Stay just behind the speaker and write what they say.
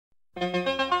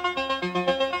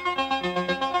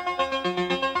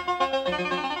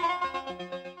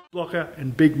Blocker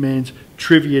and Big Man's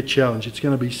Trivia Challenge. It's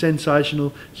going to be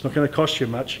sensational. It's not going to cost you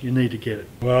much. You need to get it.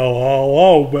 Well,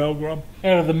 hello, Pilgrim.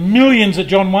 Out of the millions that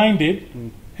John Wayne did,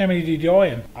 how many did he die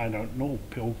in? I don't know,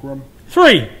 Pilgrim.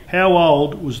 3. How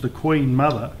old was the Queen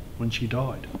Mother when she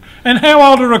died? And how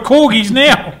old are the corgis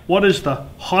now? What is the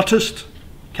hottest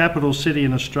capital city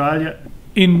in Australia?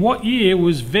 In what year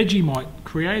was Vegemite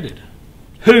created?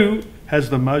 Who has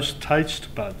the most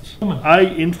taste buds? A,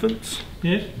 infants,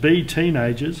 Yes. B,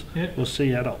 teenagers, Yeah. or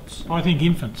C, adults? I think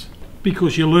infants.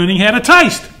 Because you're learning how to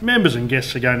taste. Members and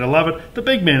guests are going to love it. The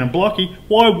Big Man and Blocky,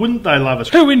 why wouldn't they love us?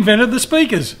 Who invented the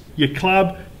speakers? Your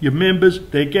club, your members,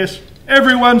 their guests,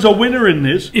 everyone's a winner in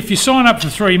this. If you sign up for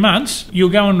 3 months, you'll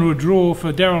go into a draw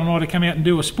for Daryl and I to come out and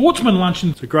do a sportsman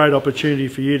luncheon. It's a great opportunity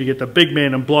for you to get the Big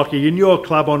Man and Blocky in your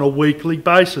club on a weekly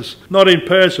basis. Not in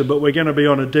person, but we're going to be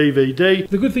on a DVD.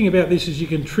 The good thing about this is you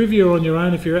can trivia on your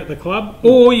own if you're at the club,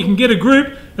 or you can get a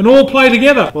group and all play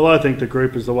together. Well, I think the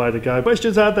group is the way to go.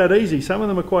 Questions aren't that easy. Some of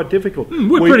them are quite difficult.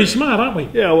 We're pretty smart, aren't we?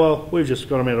 Yeah, well, we've just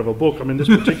got them out of a book. I mean, this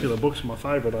particular book's my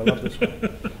favourite. I love this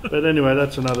one. But anyway,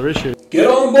 that's another issue. Get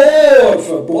on board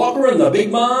for Blocker and the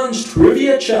Big Man's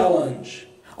Trivia Challenge.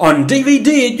 On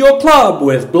DVD at your club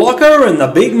with Blocker and the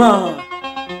Big Man.